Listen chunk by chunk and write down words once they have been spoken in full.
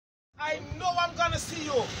I know I'm gonna see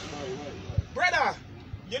you. Brother,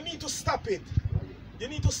 you need to stop it. You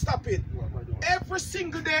need to stop it. Every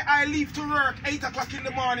single day I leave to work, 8 o'clock in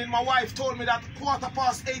the morning, my wife told me that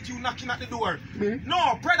 8:15 you knocking at the door.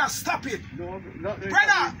 No, brother, stop it.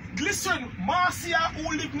 Brother, listen, Marcia,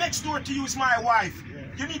 who live next door to you, is my wife.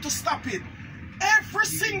 You need to stop it. Every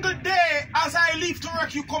single day as I leave to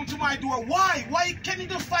work, you come to my door. Why? Why can't you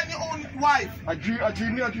just find your own wife? A dream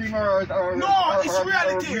or no, it's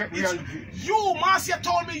reality. It's you, Marcia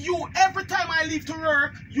told me you, every time I leave to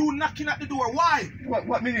work, you knocking at the door. Why?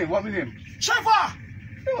 What my name? What my name? Trevor!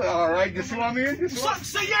 Oh, alright, you see what I mean?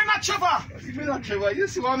 So you're not Trevor? You're not Trevor, you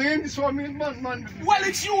see what I mean? This is what I mean, man. Well,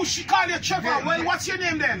 it's you, she called you Trevor. Yeah, well, what's your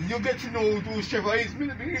name then? You get to know who Trevor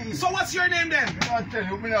is. So what's your name then? I can't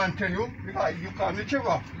tell you, because you call me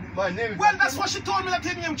Trevor. My name is... Well, that's what she told me, that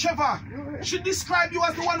her name Trevor. Yeah. She described you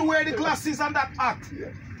as the one who wear the glasses and that hat.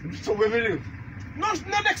 Yeah. So where we live? No,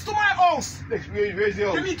 next to my house. Where's your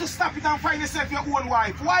house? You need to stop it and find yourself your own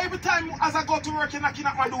wife. Why every time as I go to work you're knocking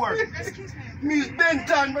at my door? Excuse me. Miss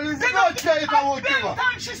Denton, but it's not tell you about Trevor.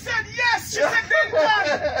 Denton, she said yes. She said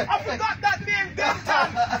Denton. I forgot that name,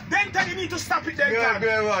 Denton. Denton, you need to stop it, Denton.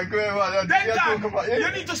 Go on. Denton,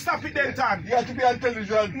 you need to stop it, Denton. You have to be on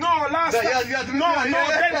television. No, last time. No,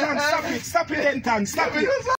 Denton, stop it. Stop it, Denton. Stop it.